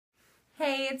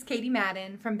Hey, it's Katie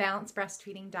Madden from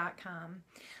balancebreastfeeding.com.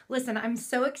 Listen, I'm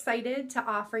so excited to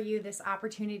offer you this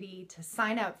opportunity to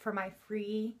sign up for my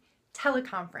free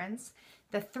teleconference,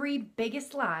 The 3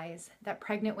 Biggest Lies That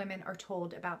Pregnant Women Are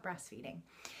Told About Breastfeeding.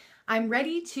 I'm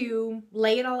ready to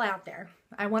lay it all out there.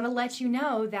 I want to let you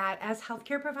know that as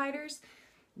healthcare providers,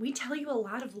 we tell you a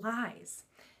lot of lies.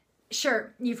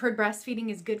 Sure, you've heard breastfeeding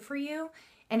is good for you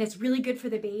and it's really good for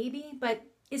the baby, but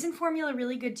isn't formula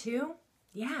really good too?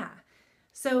 Yeah.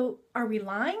 So are we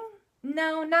lying?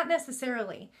 No, not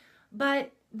necessarily.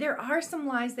 But there are some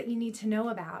lies that you need to know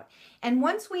about. And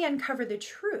once we uncover the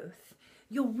truth,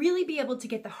 you'll really be able to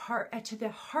get to the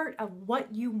heart of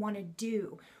what you want to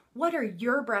do. What are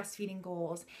your breastfeeding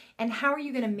goals? And how are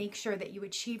you going to make sure that you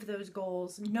achieve those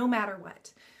goals no matter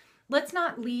what? Let's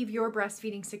not leave your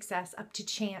breastfeeding success up to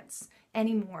chance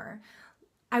anymore.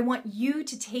 I want you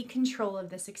to take control of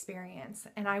this experience,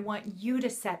 and I want you to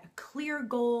set a clear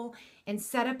goal and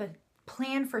set up a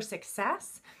plan for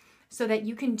success so that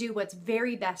you can do what's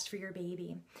very best for your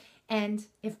baby. And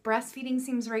if breastfeeding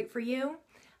seems right for you,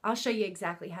 I'll show you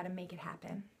exactly how to make it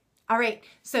happen. All right,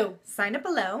 so sign up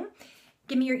below,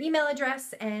 give me your email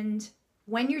address and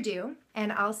when you're due,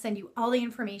 and I'll send you all the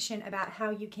information about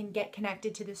how you can get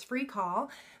connected to this free call,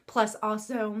 plus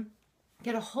also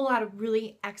get a whole lot of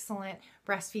really excellent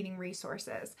breastfeeding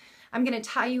resources. I'm going to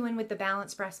tie you in with the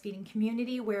balanced breastfeeding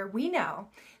community, where we know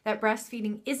that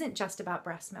breastfeeding isn't just about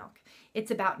breast milk. It's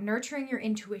about nurturing your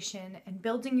intuition and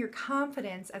building your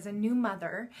confidence as a new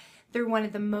mother through one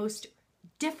of the most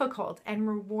difficult and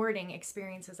rewarding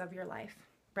experiences of your life,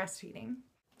 breastfeeding.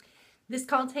 This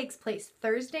call takes place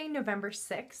Thursday, November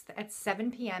 6th at 7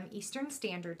 p.m. Eastern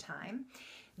Standard Time.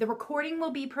 The recording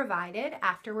will be provided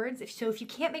afterwards, so if you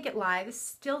can't make it live,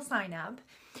 still sign up.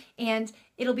 And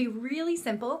it'll be really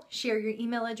simple. Share your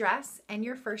email address and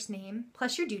your first name,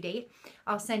 plus your due date.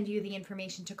 I'll send you the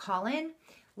information to call in,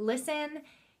 listen,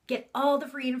 get all the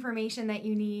free information that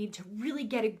you need to really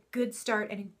get a good start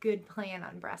and a good plan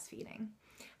on breastfeeding.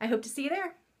 I hope to see you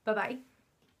there. Bye-bye.